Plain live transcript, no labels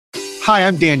Hi,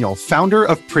 I'm Daniel, founder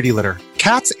of Pretty Litter.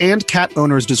 Cats and cat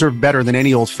owners deserve better than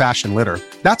any old-fashioned litter.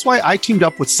 That's why I teamed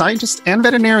up with scientists and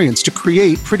veterinarians to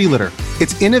create Pretty Litter.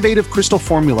 Its innovative crystal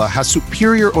formula has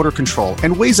superior odor control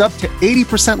and weighs up to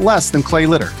 80% less than clay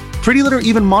litter. Pretty Litter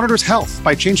even monitors health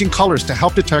by changing colors to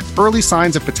help detect early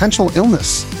signs of potential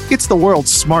illness. It's the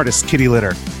world's smartest kitty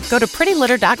litter. Go to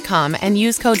prettylitter.com and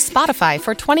use code SPOTIFY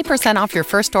for 20% off your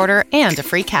first order and a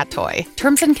free cat toy.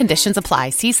 Terms and conditions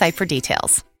apply. See site for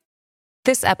details.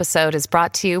 This episode is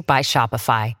brought to you by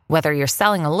Shopify. Whether you're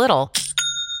selling a little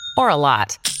or a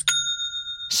lot,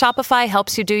 Shopify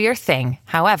helps you do your thing,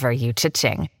 however you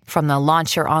cha-ching. From the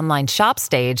launch your online shop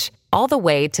stage, all the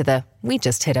way to the we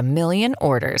just hit 1 million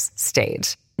orders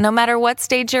stage. No matter what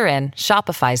stage you're in,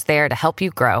 Shopify's there to help you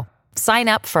grow. Sign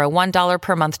up for a $1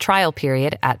 per month trial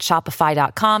period at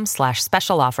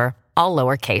shopify.com/special offer, all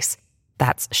lowercase.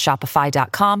 That's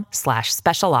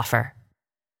shopify.com/special offer.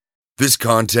 This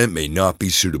content may not be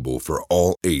suitable for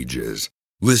all ages.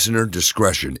 Listener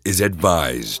discretion is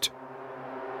advised.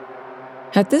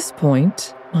 At this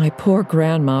point, my poor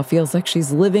grandma feels like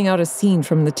she's living out a scene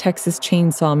from the Texas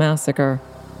Chainsaw Massacre.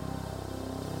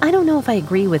 I don't know if I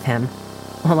agree with him.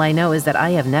 All I know is that I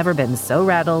have never been so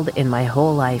rattled in my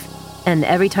whole life. And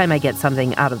every time I get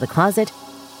something out of the closet,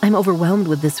 I'm overwhelmed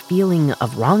with this feeling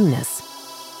of wrongness.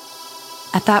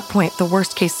 At that point, the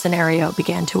worst-case scenario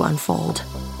began to unfold.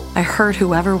 I heard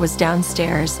whoever was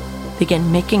downstairs begin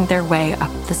making their way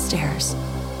up the stairs.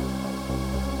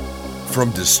 From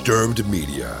Disturbed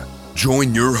Media,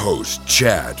 join your host,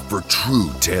 Chad, for true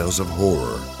tales of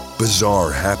horror,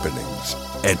 bizarre happenings,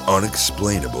 and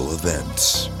unexplainable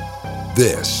events.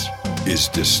 This is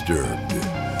Disturbed.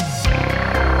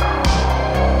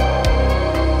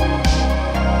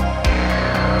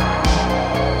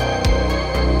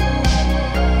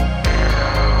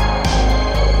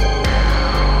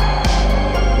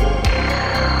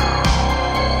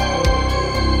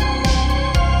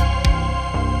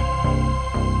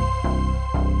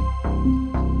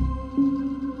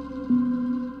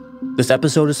 This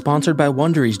episode is sponsored by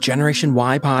Wondery's Generation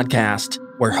Y podcast,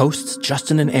 where hosts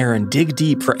Justin and Aaron dig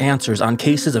deep for answers on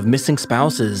cases of missing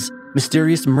spouses,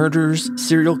 mysterious murders,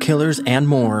 serial killers, and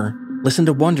more. Listen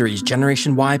to Wondery's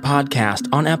Generation Y podcast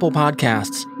on Apple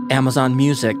Podcasts, Amazon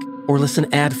Music, or listen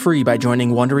ad-free by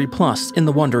joining Wondery Plus in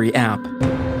the Wondery app.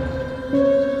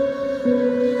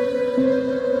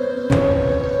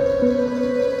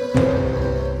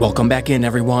 Welcome back in,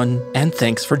 everyone, and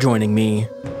thanks for joining me.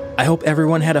 I hope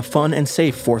everyone had a fun and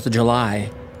safe 4th of July,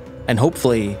 and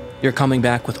hopefully you're coming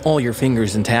back with all your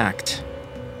fingers intact.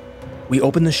 We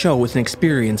open the show with an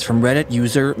experience from Reddit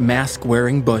user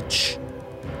Mask-Wearing Butch,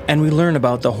 and we learn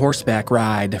about the horseback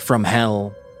ride from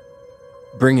hell.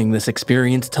 Bringing this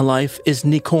experience to life is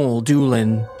Nicole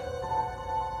Doolin.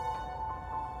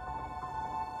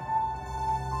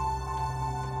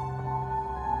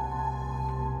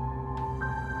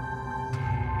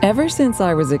 Ever since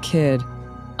I was a kid,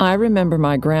 I remember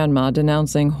my grandma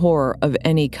denouncing horror of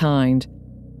any kind.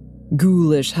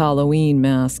 Ghoulish Halloween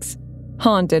masks,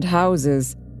 haunted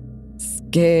houses,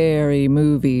 scary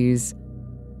movies.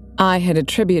 I had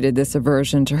attributed this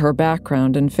aversion to her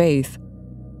background and faith.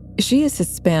 She is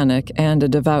Hispanic and a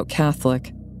devout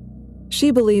Catholic.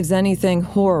 She believes anything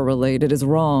horror-related is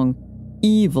wrong,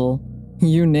 evil,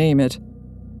 you name it.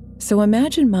 So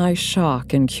imagine my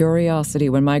shock and curiosity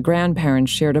when my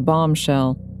grandparents shared a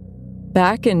bombshell.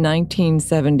 Back in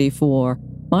 1974,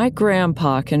 my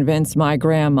grandpa convinced my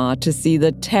grandma to see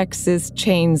the Texas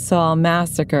Chainsaw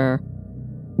Massacre.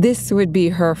 This would be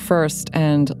her first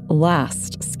and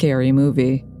last scary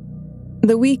movie.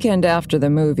 The weekend after the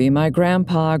movie, my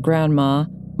grandpa, grandma,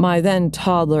 my then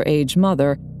toddler-age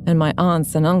mother, and my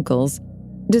aunts and uncles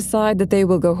decide that they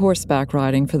will go horseback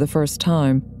riding for the first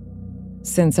time.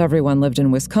 Since everyone lived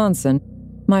in Wisconsin,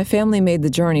 my family made the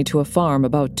journey to a farm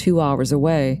about 2 hours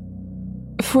away.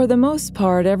 For the most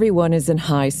part, everyone is in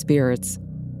high spirits.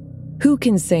 Who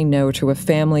can say no to a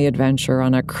family adventure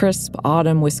on a crisp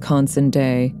autumn Wisconsin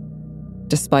day?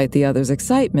 Despite the others'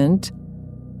 excitement,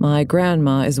 my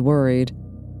grandma is worried.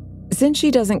 Since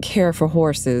she doesn't care for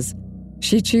horses,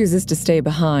 she chooses to stay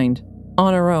behind,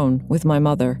 on her own, with my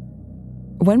mother.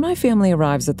 When my family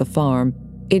arrives at the farm,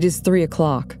 it is 3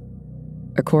 o'clock.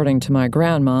 According to my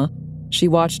grandma, she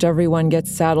watched everyone get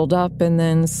saddled up and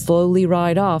then slowly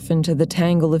ride off into the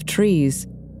tangle of trees.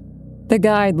 The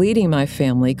guide leading my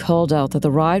family called out that the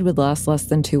ride would last less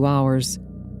than 2 hours,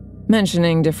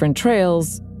 mentioning different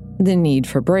trails, the need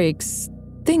for breaks,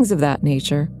 things of that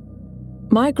nature.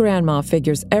 My grandma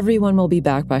figures everyone will be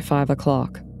back by 5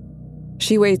 o'clock.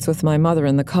 She waits with my mother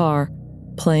in the car,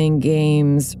 playing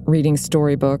games, reading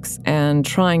storybooks, and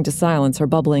trying to silence her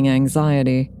bubbling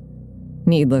anxiety.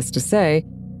 Needless to say,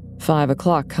 5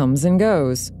 o'clock comes and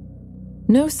goes.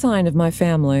 No sign of my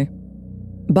family.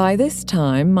 By this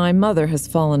time, my mother has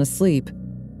fallen asleep,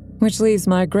 which leaves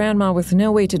my grandma with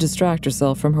no way to distract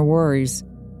herself from her worries.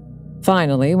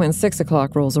 Finally, when 6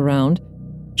 o'clock rolls around,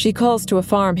 she calls to a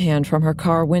farmhand from her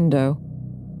car window.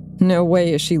 No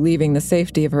way is she leaving the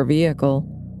safety of her vehicle.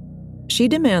 She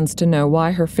demands to know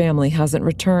why her family hasn't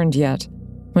returned yet,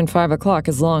 when 5 o'clock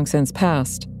has long since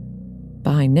passed.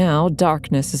 By now,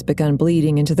 darkness has begun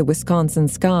bleeding into the Wisconsin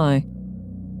sky.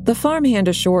 The farmhand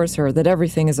assures her that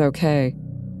everything is okay,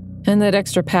 and that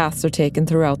extra paths are taken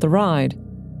throughout the ride.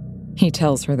 He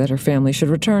tells her that her family should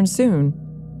return soon.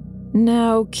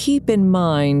 Now, keep in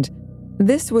mind,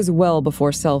 this was well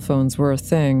before cell phones were a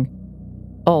thing.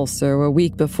 Also, a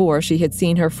week before, she had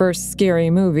seen her first scary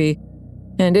movie,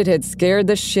 and it had scared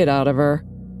the shit out of her.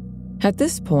 At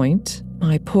this point,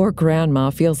 my poor grandma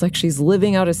feels like she's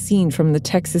living out a scene from the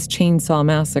Texas Chainsaw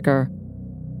Massacre.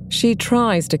 She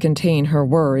tries to contain her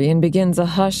worry and begins a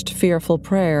hushed, fearful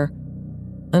prayer,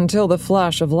 until the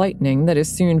flash of lightning that is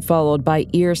soon followed by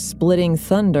ear-splitting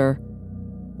thunder.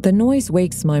 The noise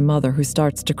wakes my mother, who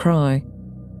starts to cry.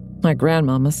 My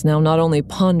grandma must now not only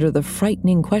ponder the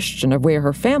frightening question of where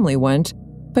her family went,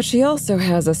 but she also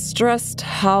has a stressed,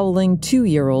 howling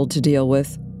 2-year-old to deal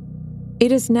with.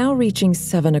 It is now reaching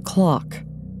 7 o'clock.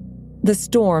 The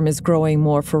storm is growing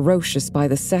more ferocious by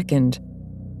the second.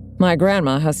 My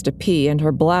grandma has to pee and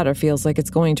her bladder feels like it's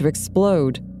going to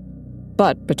explode.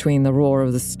 But between the roar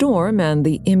of the storm and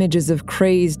the images of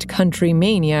crazed country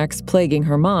maniacs plaguing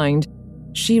her mind,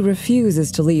 she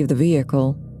refuses to leave the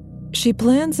vehicle. She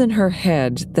plans in her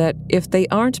head that if they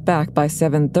aren't back by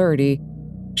 7:30,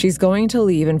 she's going to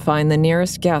leave and find the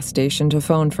nearest gas station to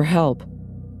phone for help.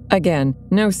 Again,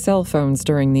 no cell phones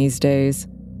during these days.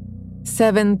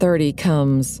 7:30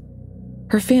 comes.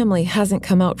 Her family hasn't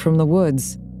come out from the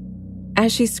woods.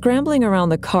 As she's scrambling around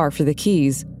the car for the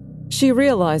keys, she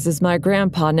realizes my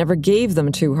grandpa never gave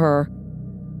them to her.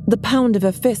 The pound of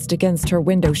a fist against her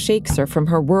window shakes her from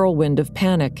her whirlwind of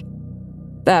panic.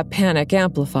 That panic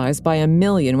amplifies by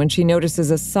 1,000,000 when she notices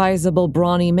a sizable,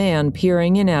 brawny man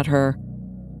peering in at her.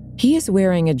 He is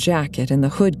wearing a jacket and the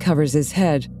hood covers his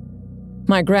head.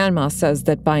 My grandma says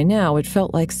that by now it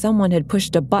felt like someone had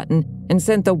pushed a button and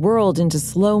sent the world into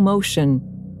slow motion.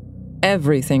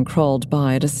 Everything crawled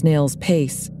by at a snail's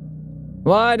pace.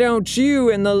 "Why don't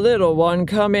you and the little one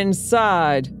come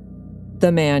inside?"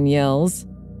 the man yells.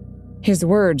 His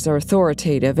words are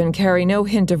authoritative and carry no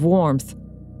hint of warmth.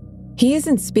 He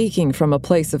isn't speaking from a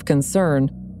place of concern.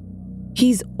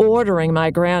 He's ordering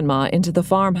my grandma into the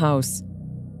farmhouse.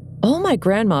 All my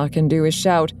grandma can do is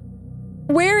shout,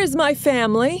 "Where is my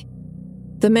family?"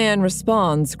 The man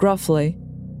responds gruffly,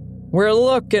 "We're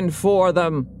looking for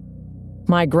them."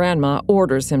 My grandma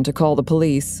orders him to call the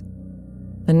police.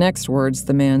 The next words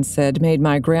the man said made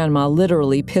my grandma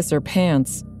literally piss her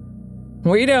pants.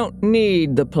 "We don't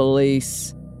need the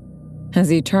police." As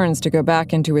he turns to go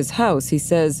back into his house, he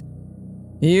says,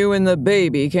 "You and the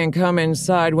baby can come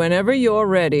inside whenever you're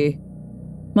ready."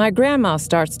 My grandma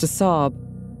starts to sob,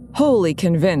 wholly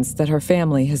convinced that her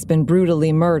family has been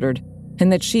brutally murdered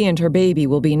and that she and her baby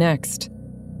will be next.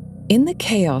 In the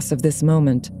chaos of this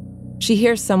moment, she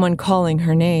hears someone calling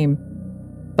her name.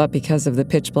 But because of the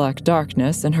pitch-black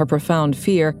darkness and her profound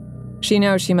fear, she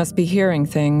knows she must be hearing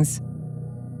things.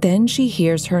 Then she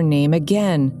hears her name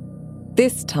again,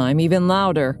 this time even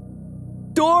louder.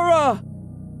 "Dora!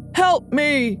 Help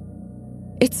me!"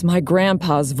 It's my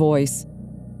grandpa's voice.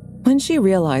 When she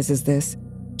realizes this,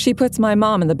 she puts my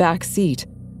mom in the back seat,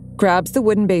 grabs the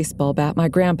wooden baseball bat my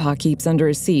grandpa keeps under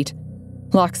his seat,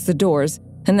 locks the doors,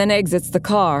 and then exits the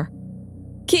car.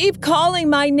 "Keep calling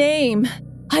my name!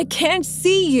 I can't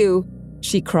see you!"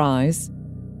 she cries.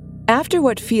 After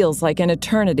what feels like an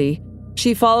eternity,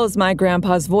 she follows my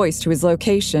grandpa's voice to his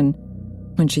location.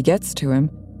 When she gets to him,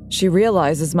 she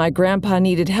realizes my grandpa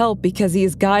needed help because he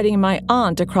is guiding my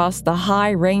aunt across the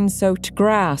high rain-soaked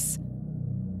grass.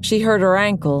 She hurt her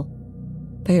ankle.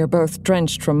 They are both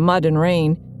drenched from mud and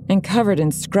rain and covered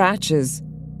in scratches.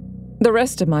 The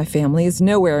rest of my family is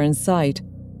nowhere in sight.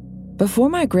 Before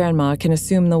my grandma can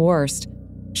assume the worst,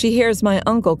 she hears my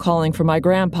uncle calling for my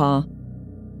grandpa.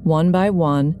 One by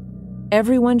one,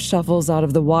 everyone shuffles out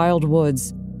of the wild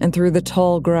woods and through the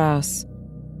tall grass.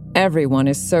 Everyone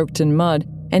is soaked in mud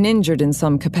and injured in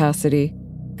some capacity.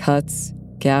 Cuts,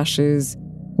 gashes,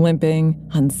 limping,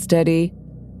 unsteady.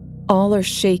 All are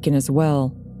shaken as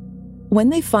well. When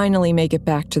they finally make it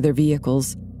back to their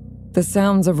vehicles, The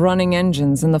sounds of running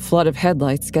engines and the flood of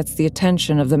headlights gets the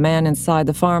attention of the man inside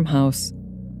the farmhouse.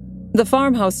 The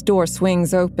farmhouse door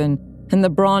swings open, and the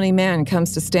brawny man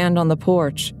comes to stand on the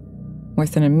porch.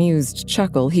 With an amused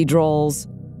chuckle, he drawls,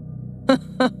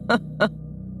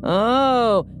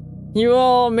 "Oh, you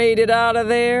all made it out of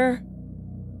there?"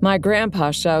 My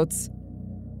grandpa shouts,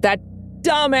 "That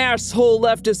dumb asshole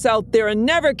left us out there and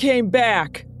never came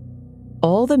back."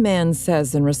 All the man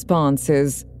says in response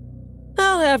is,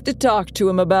 "I'll have to talk to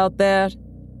him about that.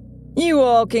 You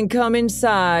all can come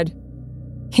inside."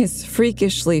 His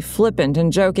freakishly flippant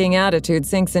and joking attitude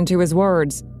sinks into his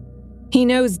words. He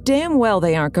knows damn well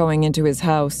they aren't going into his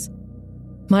house.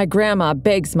 My grandma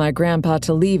begs my grandpa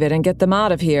to leave it and get them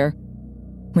out of here.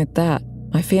 With that,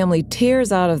 my family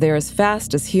tears out of there as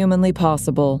fast as humanly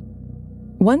possible.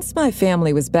 Once my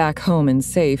family was back home and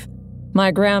safe,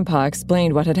 my grandpa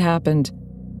explained what had happened.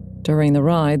 During the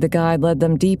ride, the guide led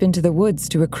them deep into the woods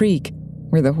to a creek,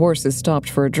 where the horses stopped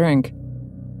for a drink.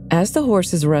 As the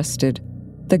horses rested,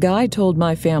 the guide told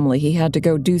my family he had to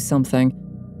go do something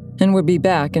and would be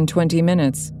back in 20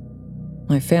 minutes.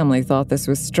 My family thought this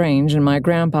was strange, and my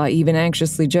grandpa even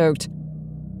anxiously joked,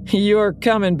 "You're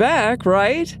coming back,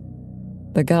 right?"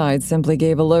 The guide simply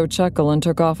gave a low chuckle and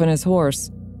took off on his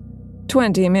horse.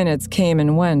 20 minutes came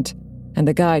and went, and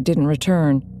the guide didn't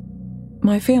return.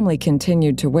 My family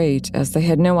continued to wait, as they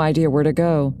had no idea where to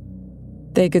go.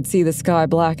 They could see the sky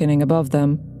blackening above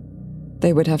them.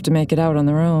 They would have to make it out on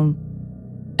their own.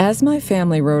 As my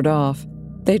family rode off,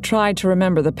 they tried to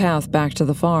remember the path back to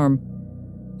the farm.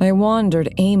 They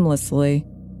wandered aimlessly.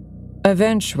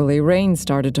 Eventually, rain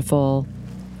started to fall.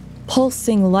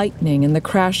 Pulsing lightning and the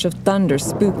crash of thunder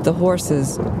spooked the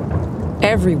horses.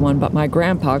 Everyone but my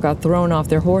grandpa got thrown off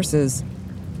their horses.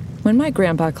 When my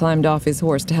grandpa climbed off his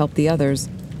horse to help the others,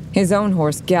 his own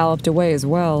horse galloped away as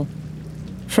well.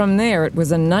 From there, it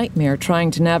was a nightmare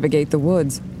trying to navigate the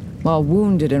woods, while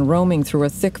wounded and roaming through a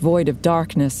thick void of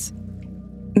darkness.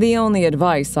 The only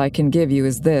advice I can give you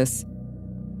is this: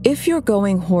 if you're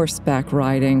going horseback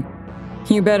riding,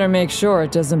 you better make sure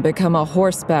it doesn't become a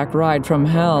horseback ride from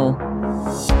hell.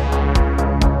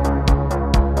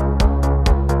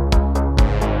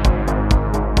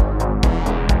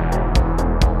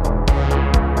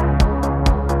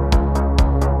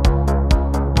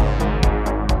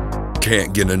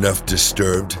 Can't get enough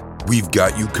Disturbed? We've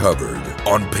got you covered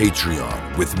on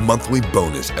Patreon with monthly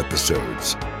bonus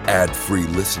episodes, ad-free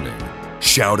listening,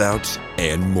 shout-outs,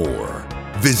 and more.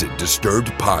 Visit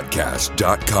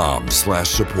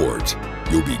disturbedpodcast.com/support.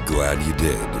 You'll be glad you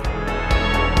did.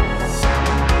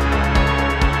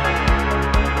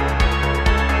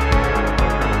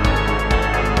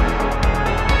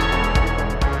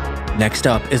 Next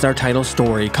up is our title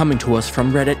story, coming to us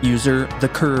from Reddit user The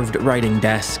Curved Writing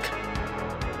Desk.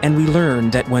 And we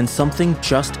learned that when something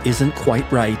just isn't quite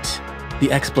right,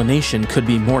 the explanation could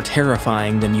be more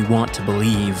terrifying than you want to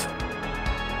believe.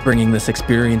 Bringing this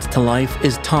experience to life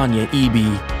is Tanya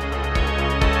Eby.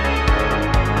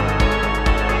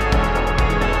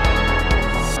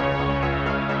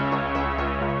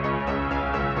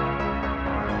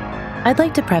 I'd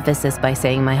like to preface this by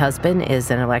saying my husband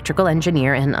is an electrical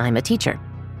engineer and I'm a teacher.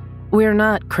 We're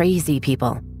not crazy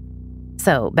people.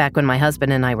 So, back when my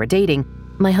husband and I were dating,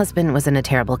 my husband was in a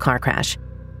terrible car crash.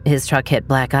 His truck hit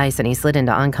black ice and he slid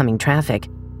into oncoming traffic.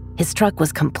 His truck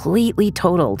was completely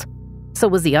totaled. So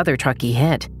was the other truck he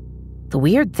hit. The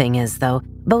weird thing is, though,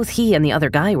 both he and the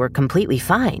other guy were completely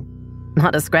fine.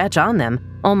 Not a scratch on them.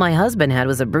 All my husband had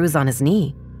was a bruise on his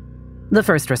knee. The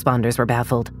first responders were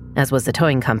baffled, as was the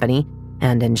towing company,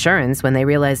 and insurance when they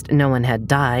realized no one had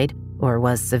died or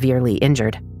was severely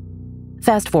injured.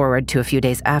 Fast forward to a few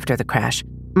days after the crash,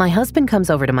 my husband comes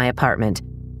over to my apartment.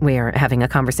 We're having a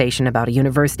conversation about a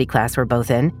university class we're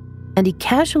both in, and he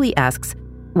casually asks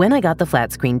when I got the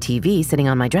flat-screen TV sitting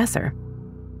on my dresser.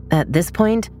 At this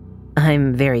point,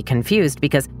 I'm very confused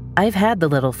because I've had the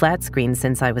little flat screen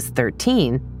since I was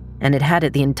 13, and had had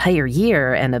it the entire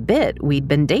year and a bit we'd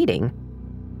been dating.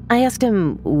 I asked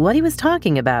him what he was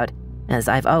talking about, as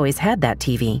I've always had that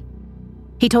TV.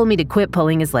 He told me to quit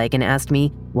pulling his leg and asked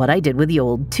me what I did with the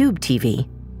old tube TV.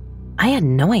 I had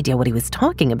no idea what he was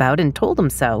talking about and told him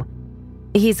so.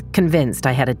 He's convinced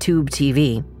I had a tube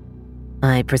TV.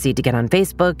 I proceed to get on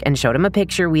Facebook and showed him a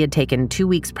picture we had taken 2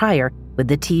 weeks prior with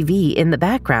the TV in the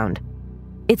background.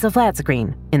 It's a flat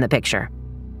screen in the picture.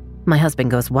 My husband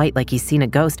goes white like he's seen a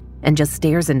ghost and just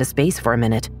stares into space for a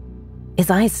minute. His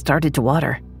eyes started to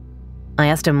water. I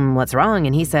asked him what's wrong,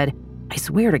 and he said, "I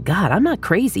swear to God, I'm not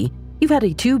crazy. You've had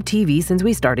a tube TV since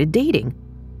we started dating.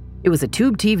 It was a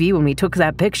tube TV when we took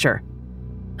that picture."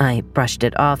 I brushed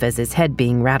it off as his head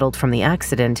being rattled from the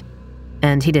accident,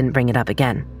 and he didn't bring it up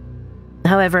again.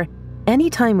 However,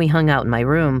 anytime we hung out in my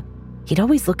room, he'd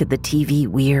always look at the TV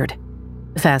weird.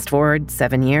 Fast forward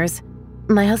 7 years.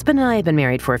 My husband and I have been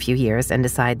married for a few years and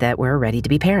decide that we're ready to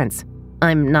be parents.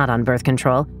 I'm not on birth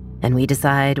control, and we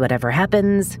decide whatever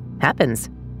happens, happens.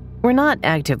 We're not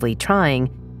actively trying,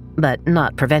 but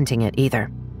not preventing it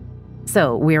either.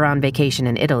 So we're on vacation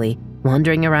in Italy,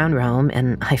 wandering around Rome,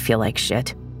 and I feel like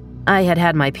shit. I had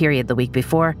had my period the week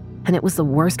before, and it was the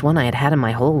worst one I had had in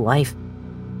my whole life.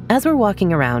 As we're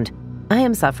walking around, I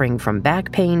am suffering from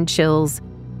back pain, chills,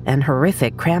 and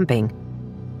horrific cramping.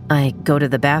 I go to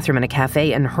the bathroom in a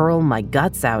cafe and hurl my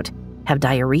guts out, have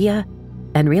diarrhea,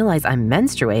 and realize I'm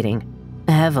menstruating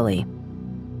heavily.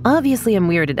 Obviously, I'm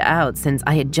weirded out since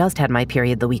I had just had my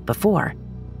period the week before.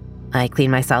 I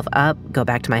clean myself up, go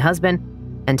back to my husband,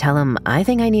 and tell him I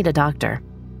think I need a doctor.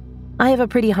 I have a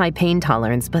pretty high pain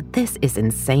tolerance, but this is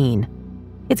insane.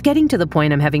 It's getting to the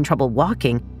point I'm having trouble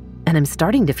walking, and I'm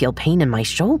starting to feel pain in my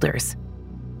shoulders.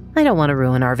 I don't want to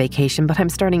ruin our vacation, but I'm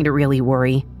starting to really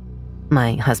worry.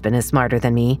 My husband is smarter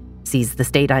than me, sees the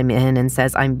state I'm in, and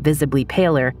says I'm visibly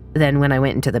paler than when I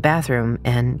went into the bathroom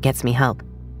and gets me help.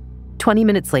 20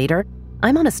 minutes later,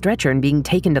 I'm on a stretcher and being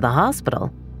taken to the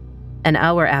hospital. An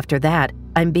hour after that,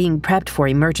 I'm being prepped for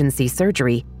emergency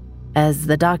surgery, as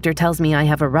the doctor tells me I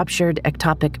have a ruptured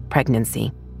ectopic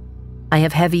pregnancy. I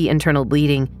have heavy internal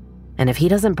bleeding, and if he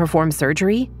doesn't perform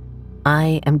surgery,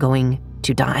 I am going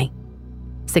to die.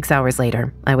 6 hours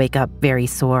later, I wake up very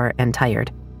sore and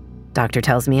tired. Doctor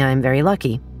tells me I'm very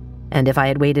lucky, and if I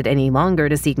had waited any longer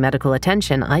to seek medical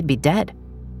attention, I'd be dead.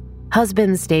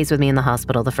 Husband stays with me in the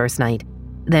hospital the first night,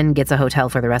 then gets a hotel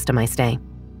for the rest of my stay.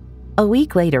 A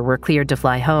week later, we're cleared to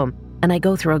fly home, and I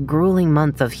go through a grueling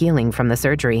month of healing from the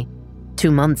surgery.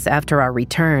 2 months after our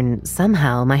return,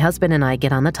 somehow my husband and I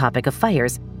get on the topic of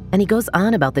fires, and he goes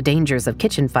on about the dangers of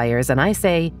kitchen fires, and I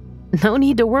say, "No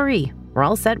need to worry, we're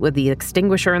all set with the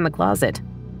extinguisher in the closet."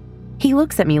 He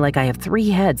looks at me like I have 3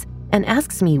 heads and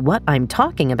asks me what I'm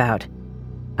talking about.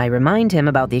 I remind him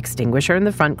about the extinguisher in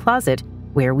the front closet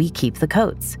where we keep the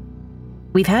coats.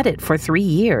 We've had it for 3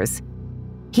 years.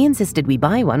 He insisted we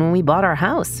buy one when we bought our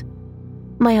house.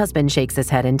 My husband shakes his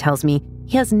head and tells me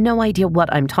he has no idea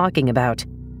what I'm talking about,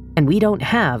 and we don't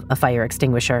have a fire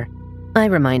extinguisher. I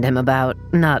remind him about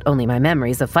not only my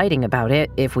memories of fighting about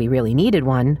it if we really needed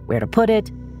one, where to put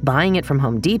it, buying it from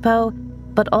Home Depot,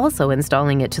 but also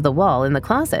installing it to the wall in the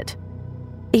closet.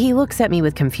 He looks at me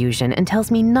with confusion and tells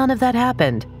me none of that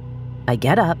happened. I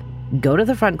get up, go to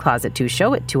the front closet to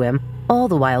show it to him, all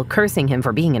the while cursing him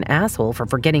for being an asshole for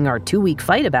forgetting our 2-week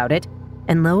fight about it,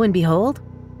 and lo and behold,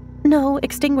 no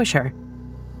extinguisher.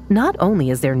 Not only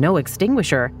is there no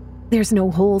extinguisher, there's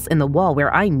no holes in the wall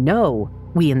where I know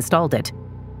we installed it.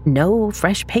 No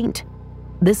fresh paint.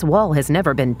 This wall has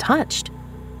never been touched.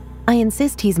 I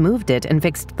insist he's moved it and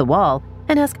fixed the wall,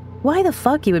 and ask why the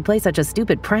fuck he would play such a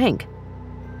stupid prank.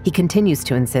 He continues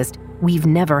to insist we've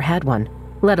never had one,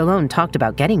 let alone talked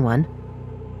about getting one.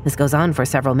 This goes on for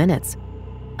several minutes.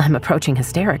 I'm approaching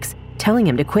hysterics, telling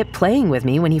him to quit playing with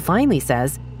me when he finally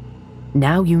says,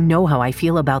 "Now you know how I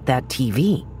feel about that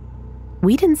TV."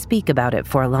 We didn't speak about it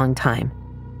for a long time.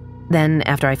 Then,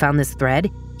 after I found this thread,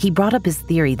 he brought up his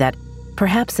theory that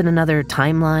perhaps in another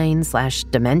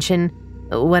timeline/dimension,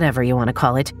 whatever you want to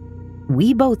call it,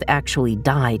 we both actually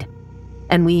died,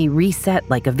 and we reset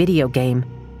like a video game,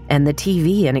 and the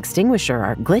TV and extinguisher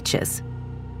are glitches.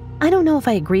 I don't know if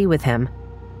I agree with him.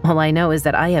 All I know is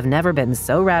that I have never been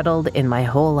so rattled in my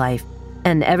whole life,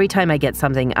 and every time I get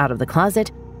something out of the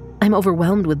closet, I'm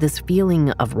overwhelmed with this feeling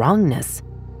of wrongness.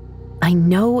 I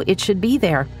know it should be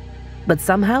there, but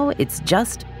somehow it's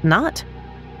just not.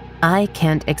 I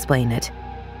can't explain it.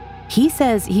 He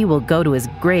says he will go to his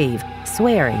grave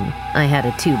swearing I had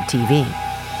a tube TV.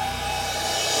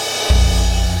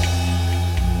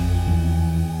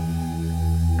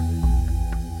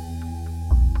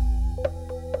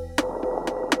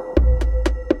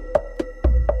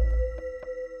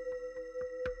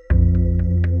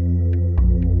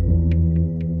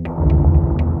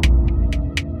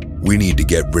 We need to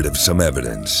get rid of some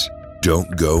evidence.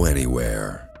 Don't go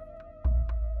anywhere.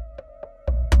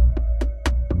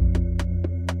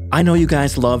 I know you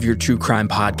guys love your true crime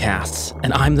podcasts,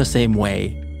 and I'm the same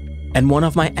way. And one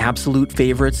of my absolute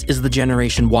favorites is The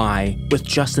Generation Why with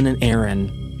Justin and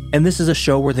Aaron. And this is a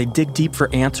show where they dig deep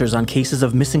for answers on cases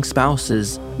of missing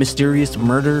spouses, mysterious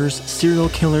murders, serial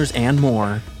killers, and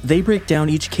more. They break down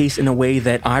each case in a way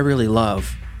that I really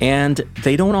love. And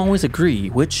they don't always agree,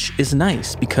 which is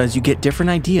nice because you get different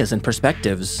ideas and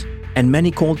perspectives. and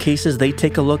many cold cases they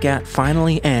take a look at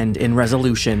finally end in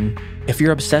resolution. If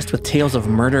you're obsessed with tales of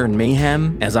murder and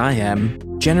mayhem, as I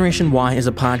am, Generation Y is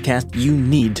a podcast you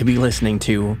need to be listening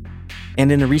to.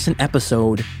 And in a recent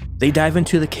episode, they dive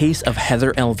into the case of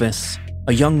Heather Elvis,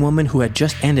 a young woman who had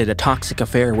just ended a toxic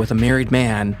affair with a married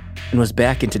man and was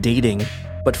back into dating.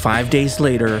 But 5 days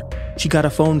later, she got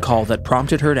a phone call that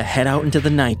prompted her to head out into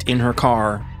the night in her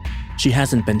car. She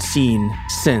hasn't been seen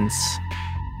since.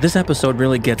 This episode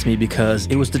really gets me because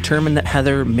it was determined that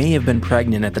Heather may have been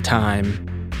pregnant at the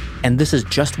time. And this is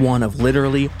just one of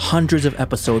literally hundreds of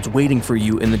episodes waiting for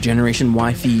you in the Generation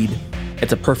Y feed.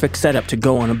 It's a perfect setup to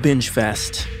go on a binge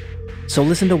fest. So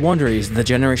listen to Wondery's The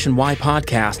Generation Y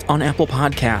podcast on Apple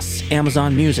Podcasts,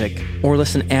 Amazon Music, or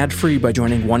listen ad-free by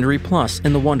joining Wondery Plus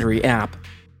in the Wondery app.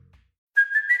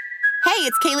 Hey,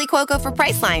 it's Kaylee Cuoco for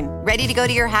Priceline. Ready to go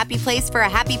to your happy place for a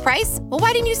happy price? Well,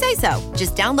 why didn't you say so?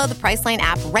 Just download the Priceline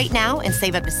app right now and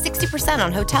save up to 60%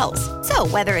 on hotels. So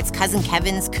whether it's Cousin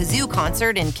Kevin's Kazoo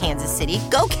Concert in Kansas City,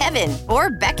 go Kevin,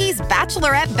 or Becky's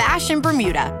Bachelorette Bash in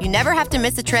Bermuda, you never have to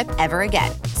miss a trip ever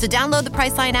again. So download the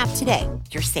Priceline app today.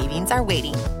 Your savings are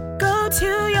waiting. Go to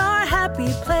your happy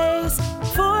place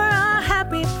for a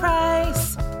happy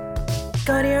price.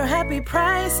 Go to your happy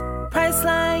price,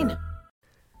 Priceline.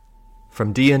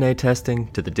 From DNA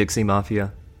testing to the Dixie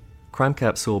Mafia, Crime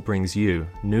Capsule brings you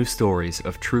new stories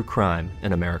of true crime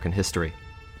in American history.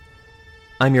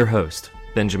 I'm your host,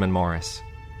 Benjamin Morris.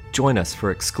 Join us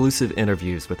for exclusive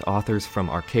interviews with authors from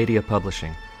Arcadia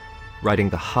Publishing, writing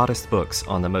the hottest books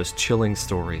on the most chilling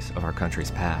stories of our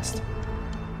country's past.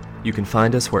 You can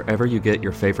find us wherever you get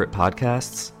your favorite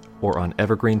podcasts or on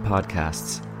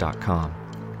evergreenpodcasts.com.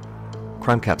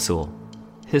 Crime Capsule.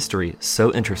 History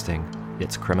so interesting,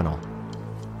 it's criminal.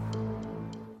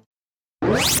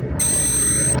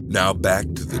 Now back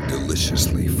to the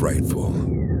deliciously frightful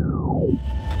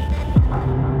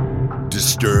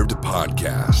Disturbed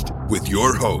Podcast with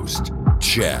your host,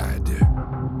 Chad.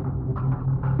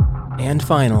 And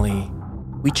finally,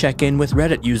 we check in with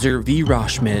Reddit user V.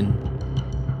 Roshman,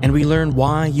 and we learn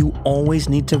why you always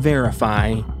need to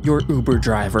verify your Uber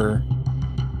driver.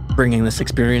 Bringing this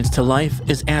experience to life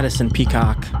is Addison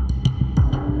Peacock.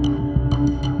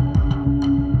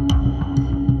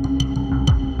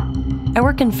 I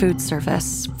work in food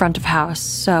service, front of house,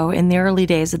 so in the early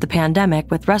days of the pandemic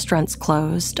with restaurants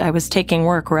closed, I was taking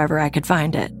work wherever I could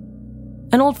find it.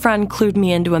 An old friend clued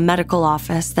me into a medical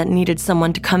office that needed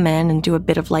someone to come in and do a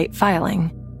bit of light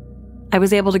filing. I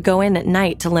was able to go in at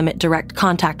night to limit direct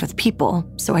contact with people,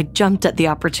 so I jumped at the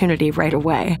opportunity right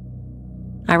away.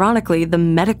 Ironically, the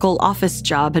medical office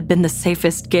job had been the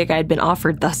safest gig I'd been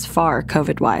offered thus far,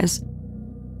 COVID-wise.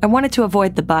 I wanted to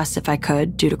avoid the bus if I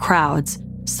could, due to crowds,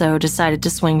 so decided to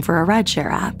swing for a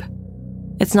rideshare app.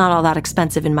 It's not all that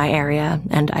expensive in my area,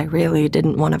 and I really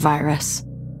didn't want a virus.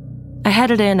 I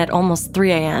headed in at almost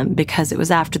 3 a.m. because it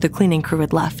was after the cleaning crew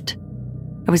had left.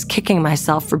 I was kicking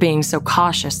myself for being so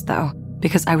cautious, though,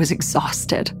 because I was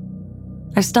exhausted.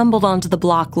 I stumbled onto the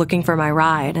block looking for my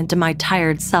ride, and to my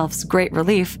tired self's great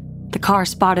relief, the car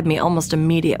spotted me almost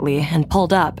immediately and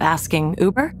pulled up, asking,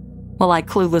 "Uber?" while I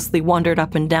cluelessly wandered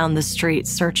up and down the street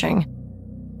searching.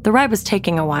 The ride was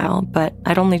taking a while, but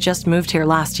I'd only just moved here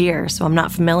last year, so I'm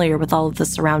not familiar with all of the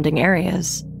surrounding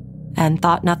areas, and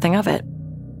thought nothing of it.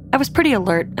 I was pretty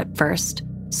alert at first,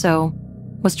 so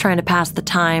was trying to pass the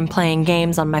time playing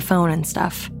games on my phone and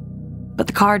stuff. But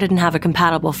the car didn't have a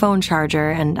compatible phone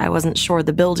charger, and I wasn't sure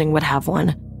the building would have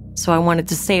one, so I wanted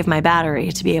to save my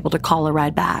battery to be able to call a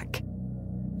ride back.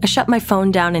 I shut my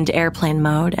phone down into airplane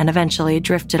mode and eventually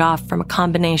drifted off from a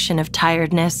combination of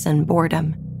tiredness and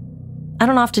boredom. I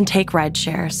don't often take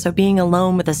rideshare, so being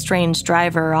alone with a strange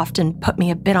driver often put me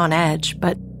a bit on edge,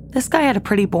 but this guy had a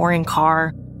pretty boring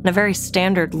car and a very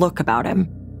standard look about him.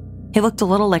 He looked a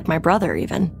little like my brother,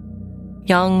 even.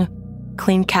 Young,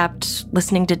 clean-kept,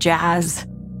 listening to jazz.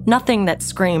 Nothing that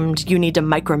screamed, "You need to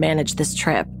micromanage this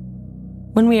trip."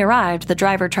 When we arrived, the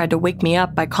driver tried to wake me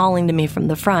up by calling to me from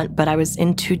the front, but I was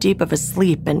in too deep of a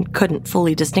sleep and couldn't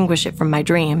fully distinguish it from my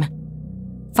dream.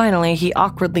 Finally, he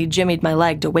awkwardly jimmied my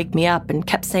leg to wake me up and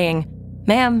kept saying,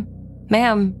 ma'am,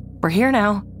 we're here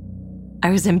now." I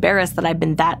was embarrassed that I'd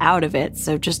been that out of it,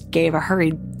 so just gave a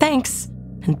hurried thanks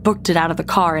and booked it out of the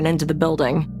car and into the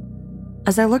building.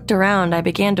 As I looked around, I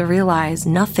began to realize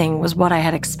nothing was what I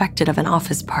had expected of an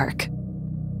office park.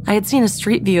 I had seen a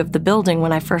street view of the building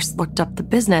when I first looked up the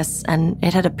business, and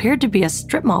it had appeared to be a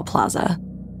strip mall plaza.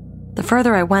 The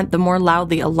further I went, the more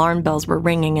loudly alarm bells were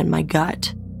ringing in my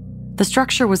gut. The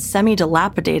structure was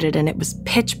semi-dilapidated, and it was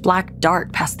pitch black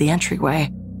dark past the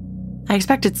entryway. I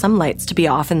expected some lights to be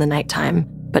off in the nighttime,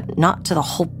 but not to the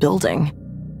whole building.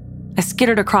 I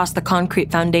skittered across the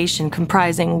concrete foundation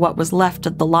comprising what was left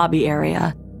of the lobby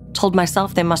area, told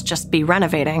myself they must just be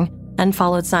renovating, and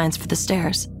followed signs for the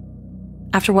stairs.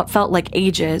 After what felt like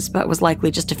ages, but was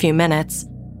likely just a few minutes,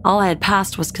 all I had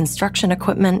passed was construction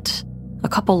equipment, a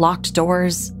couple locked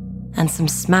doors, and some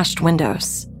smashed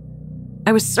windows.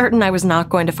 I was certain I was not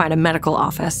going to find a medical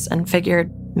office and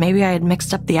figured maybe I had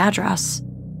mixed up the address.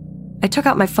 I took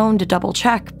out my phone to double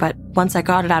check, but once I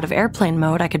got it out of airplane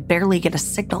mode, I could barely get a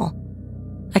signal.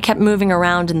 I kept moving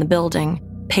around in the building,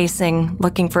 pacing,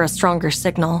 looking for a stronger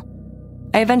signal.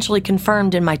 I eventually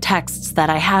confirmed in my texts that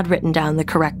I had written down the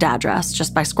correct address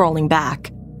just by scrolling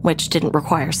back, which didn't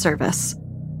require service.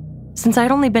 Since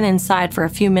I'd only been inside for a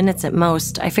few minutes at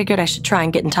most, I figured I should try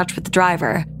and get in touch with the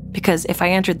driver, because if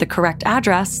I entered the correct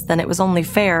address, then it was only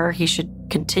fair he should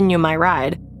continue my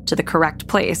ride to the correct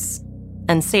place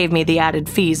and save me the added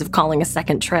fees of calling a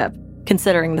second trip,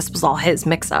 considering this was all his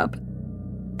mix-up.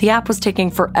 The app was taking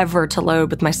forever to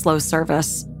load with my slow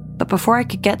service, but before I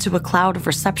could get to a cloud of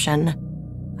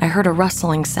reception, I heard a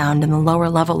rustling sound in the lower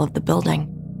level of the building.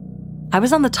 I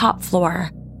was on the top floor,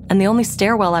 and the only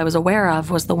stairwell I was aware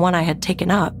of was the one I had taken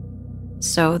up,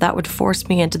 so that would force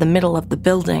me into the middle of the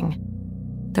building.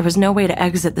 There was no way to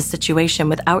exit the situation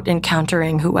without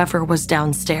encountering whoever was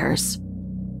downstairs.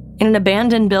 In an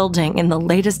abandoned building in the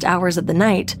latest hours of the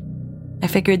night, I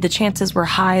figured the chances were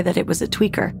high that it was a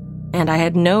tweaker, and I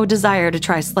had no desire to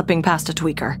try slipping past a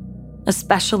tweaker,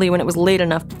 especially when it was late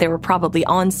enough that they were probably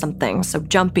on something so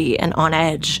jumpy and on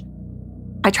edge.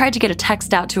 I tried to get a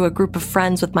text out to a group of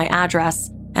friends with my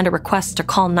address and a request to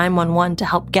call 911 to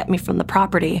help get me from the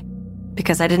property,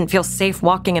 because I didn't feel safe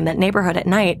walking in that neighborhood at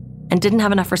night and didn't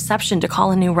have enough reception to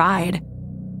call a new ride.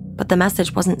 But the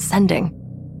message wasn't sending.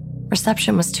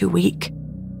 Reception was too weak.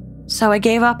 So I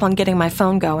gave up on getting my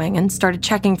phone going and started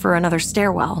checking for another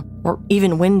stairwell, or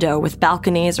even window with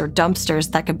balconies or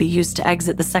dumpsters that could be used to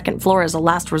exit the second floor as a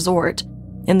last resort,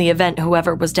 in the event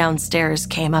whoever was downstairs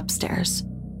came upstairs.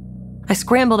 I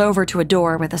scrambled over to a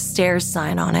door with a stairs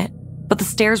sign on it, but the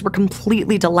stairs were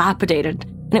completely dilapidated,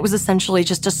 and it was essentially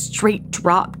just a straight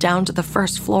drop down to the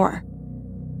first floor.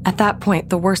 At that point,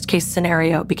 the worst-case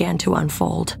scenario began to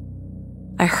unfold.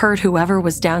 I heard whoever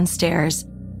was downstairs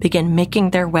begin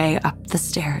making their way up the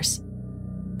stairs.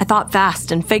 I thought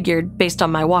fast and figured, based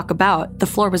on my walkabout, the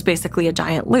floor was basically a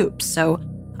giant loop, so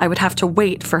I would have to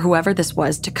wait for whoever this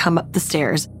was to come up the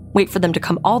stairs, wait for them to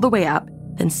come all the way up,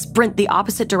 then sprint the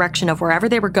opposite direction of wherever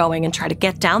they were going and try to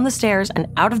get down the stairs and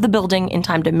out of the building in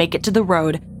time to make it to the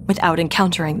road without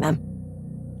encountering them.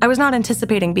 I was not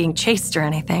anticipating being chased or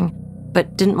anything,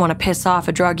 but didn't want to piss off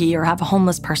a druggie or have a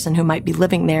homeless person who might be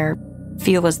living there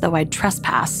feel as though I'd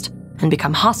trespassed and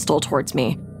become hostile towards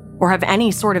me, or have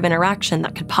any sort of interaction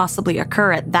that could possibly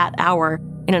occur at that hour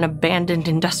in an abandoned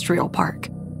industrial park.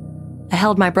 I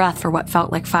held my breath for what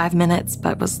felt like 5 minutes,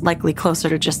 but was likely closer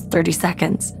to just 30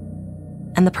 seconds,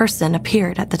 and the person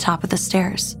appeared at the top of the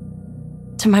stairs.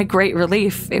 To my great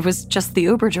relief, it was just the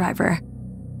Uber driver.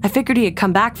 I figured he had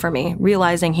come back for me,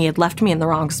 realizing he had left me in the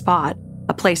wrong spot,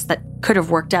 a place that could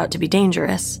have worked out to be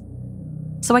dangerous.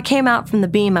 So I came out from the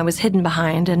beam I was hidden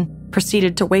behind and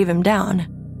proceeded to wave him down.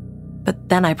 But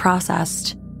then I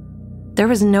processed. There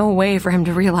was no way for him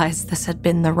to realize this had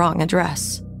been the wrong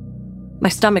address. My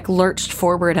stomach lurched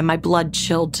forward and my blood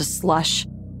chilled to slush.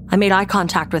 I made eye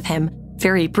contact with him,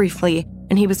 very briefly,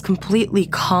 and he was completely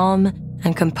calm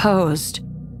and composed,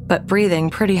 but breathing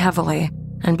pretty heavily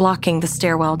and blocking the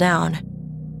stairwell down.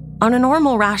 On a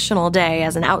normal, rational day,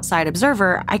 as an outside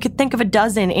observer, I could think of a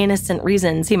dozen innocent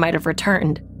reasons he might have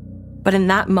returned. But in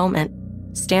that moment,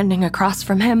 standing across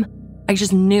from him, I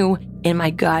just knew in my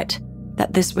gut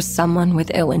that this was someone with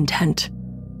ill intent.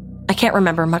 I can't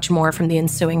remember much more from the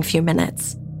ensuing few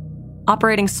minutes.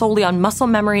 Operating solely on muscle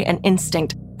memory and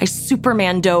instinct, I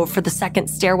Superman dove for the second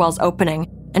stairwell's opening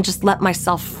and just let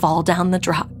myself fall down the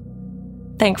drop.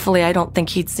 Thankfully, I don't think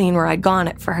he'd seen where I'd gone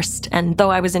at first, and though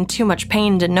I was in too much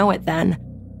pain to know it then,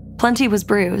 plenty was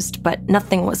bruised, but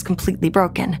nothing was completely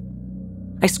broken.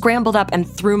 I scrambled up and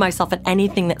threw myself at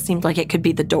anything that seemed like it could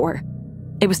be the door.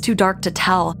 It was too dark to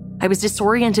tell. I was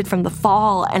disoriented from the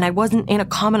fall, and I wasn't in a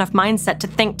calm enough mindset to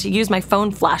think to use my phone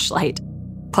flashlight.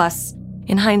 Plus,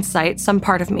 in hindsight, some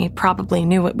part of me probably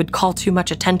knew it would call too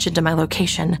much attention to my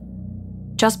location.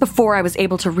 Just before I was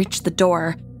able to reach the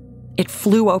door, it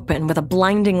flew open with a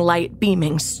blinding light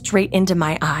beaming straight into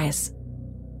my eyes.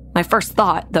 My first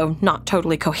thought, though not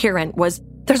totally coherent, was,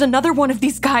 "There's another one of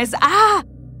these guys, ah!"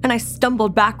 And I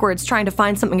stumbled backwards trying to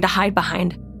find something to hide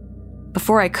behind.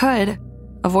 Before I could,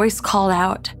 a voice called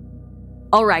out,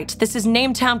 "All right, this is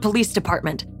Nametown Police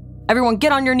Department. Everyone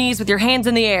get on your knees with your hands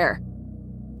in the air."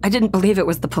 I didn't believe it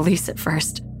was the police at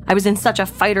first. I was in such a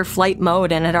fight or flight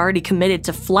mode and had already committed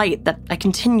to flight that I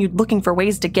continued looking for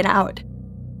ways to get out.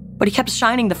 But he kept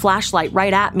shining the flashlight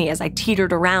right at me as I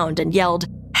teetered around and yelled,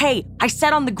 "Hey, I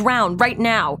said on the ground right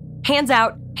now. Hands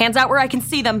out where I can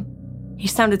see them." He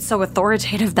sounded so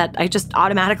authoritative that I just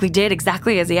automatically did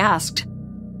exactly as he asked.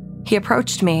 He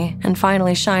approached me and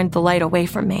finally shined the light away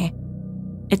from me.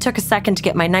 It took a second to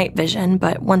get my night vision,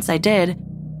 but once I did,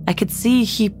 I could see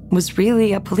he was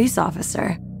really a police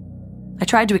officer. I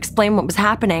tried to explain what was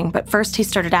happening, but first he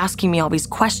started asking me all these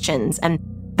questions, and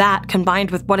that,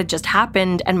 combined with what had just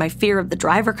happened and my fear of the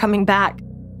driver coming back,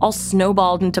 all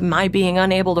snowballed into my being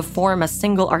unable to form a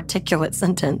single articulate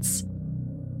sentence.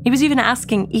 He was even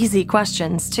asking easy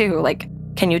questions, too, like,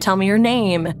 "Can you tell me your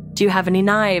name? Do you have any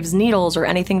knives, needles, or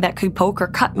anything that could poke or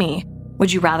cut me?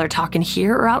 Would you rather talk in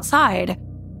here or outside?"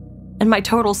 And my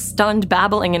total stunned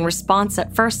babbling in response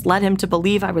at first led him to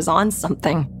believe I was on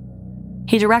something.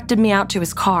 He directed me out to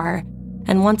his car,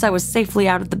 and once I was safely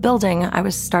out of the building, I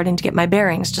was starting to get my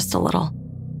bearings just a little.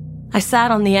 I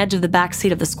sat on the edge of the back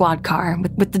seat of the squad car,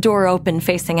 with the door open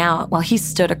facing out, while he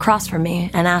stood across from me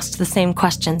and asked the same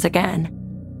questions again.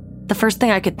 The first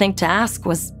thing I could think to ask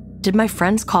was, "Did my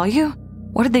friends call you?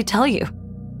 What did they tell you?"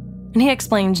 And he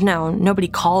explained no, nobody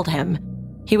called him.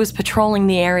 He was patrolling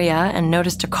the area and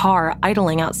noticed a car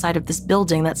idling outside of this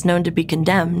building that's known to be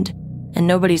condemned, and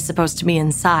nobody's supposed to be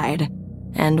inside.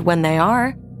 And when they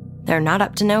are, they're not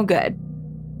up to no good.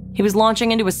 He was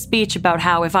launching into a speech about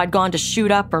how if I'd gone to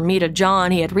shoot up or meet a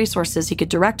John, he had resources he could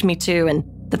direct me to, and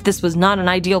that this was not an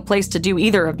ideal place to do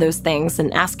either of those things,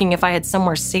 and asking if I had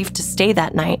somewhere safe to stay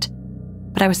that night.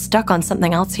 But I was stuck on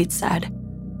something else he'd said.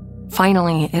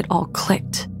 Finally, it all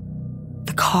clicked.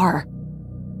 The car.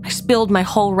 I spilled my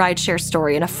whole rideshare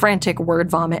story in a frantic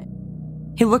word vomit.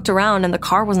 He looked around and the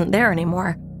car wasn't there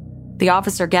anymore. The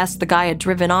officer guessed the guy had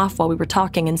driven off while we were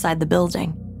talking inside the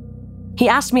building. He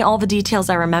asked me all the details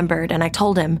I remembered, and I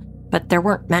told him, but there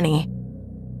weren't many.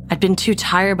 I'd been too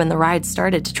tired when the ride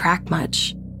started to track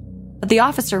much. But the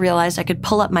officer realized I could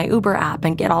pull up my Uber app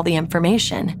and get all the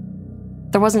information.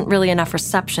 There wasn't really enough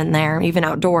reception there, even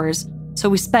outdoors, so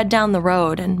we sped down the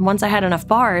road, and once I had enough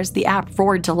bars, the app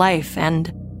roared to life,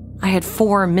 and I had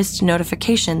 4 missed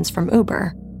notifications from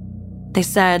Uber. They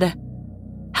said,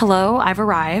 "Hello, I've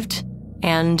arrived,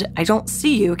 and I don't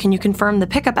see you. Can you confirm the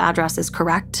pickup address is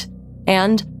correct?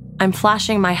 And I'm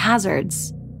flashing my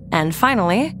hazards. And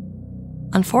finally,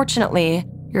 unfortunately,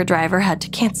 your driver had to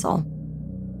cancel."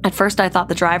 At first, I thought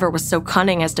the driver was so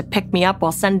cunning as to pick me up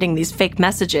while sending these fake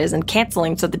messages and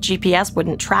canceling so the GPS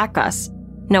wouldn't track us,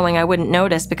 knowing I wouldn't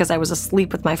notice because I was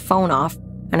asleep with my phone off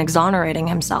and exonerating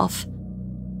himself.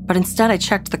 But instead, I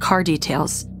checked the car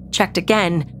details, checked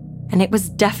again, and it was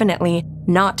definitely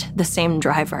not the same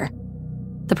driver.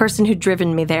 The person who'd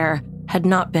driven me there had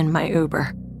not been my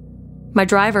Uber. My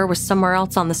driver was somewhere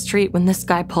else on the street when this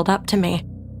guy pulled up to me.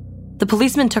 The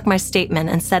policeman took my statement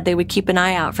and said they would keep an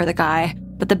eye out for the guy,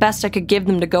 but the best I could give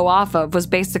them to go off of was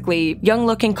basically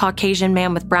young-looking Caucasian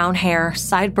man with brown hair,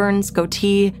 sideburns,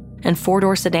 goatee, and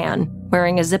 4-door sedan,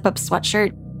 wearing a zip-up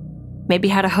sweatshirt. Maybe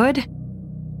had a hood?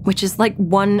 Which is like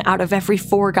 1 out of every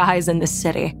 4 guys in this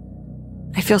city.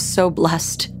 I feel so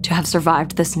blessed to have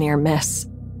survived this near miss.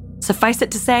 Suffice it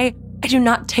to say, I do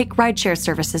not take rideshare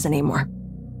services anymore.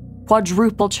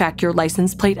 Quadruple check your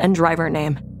license plate and driver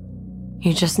name.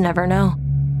 You just never know.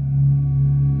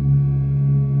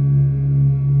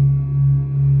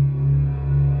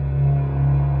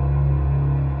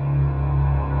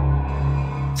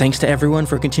 Thanks to everyone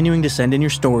for continuing to send in your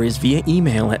stories via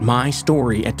email at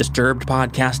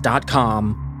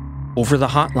mystory@disturbedpodcast.com, over the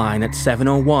hotline at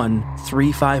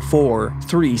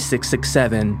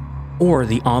 701-354-3667, or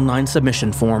the online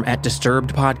submission form at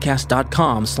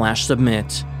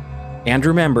disturbedpodcast.com/submit. And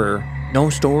remember, no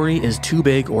story is too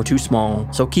big or too small,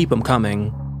 so keep them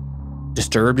coming.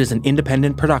 Disturbed is an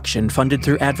independent production funded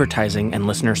through advertising and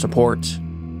listener support.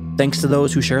 Thanks to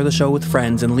those who share the show with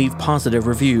friends and leave positive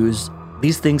reviews.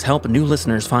 These things help new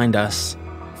listeners find us.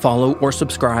 Follow or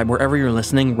subscribe wherever you're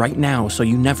listening right now so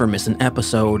you never miss an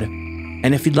episode.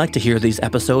 And if you'd like to hear these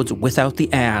episodes without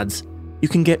the ads, you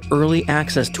can get early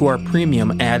access to our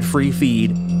premium ad-free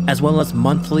feed, as well as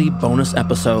monthly bonus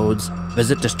episodes.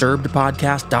 Visit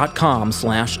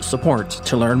disturbedpodcast.com/support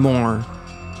to learn more.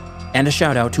 And a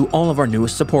shout out to all of our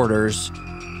newest supporters: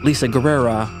 Lisa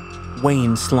Guerrera,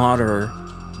 Wayne Slaughter,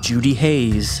 Judy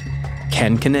Hayes,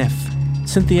 Ken Kniff,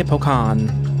 Cynthia Pocan,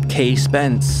 Kay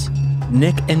Spence,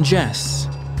 Nick and Jess,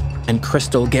 and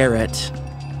Crystal Garrett.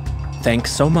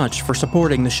 Thanks so much for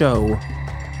supporting the show.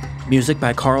 Music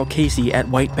by Carl Casey at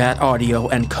White Bat Audio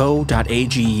and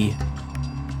Co.ag.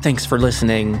 Thanks for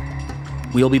listening.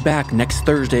 We'll be back next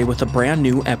Thursday with a brand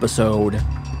new episode.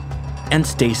 And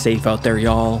stay safe out there,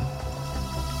 y'all.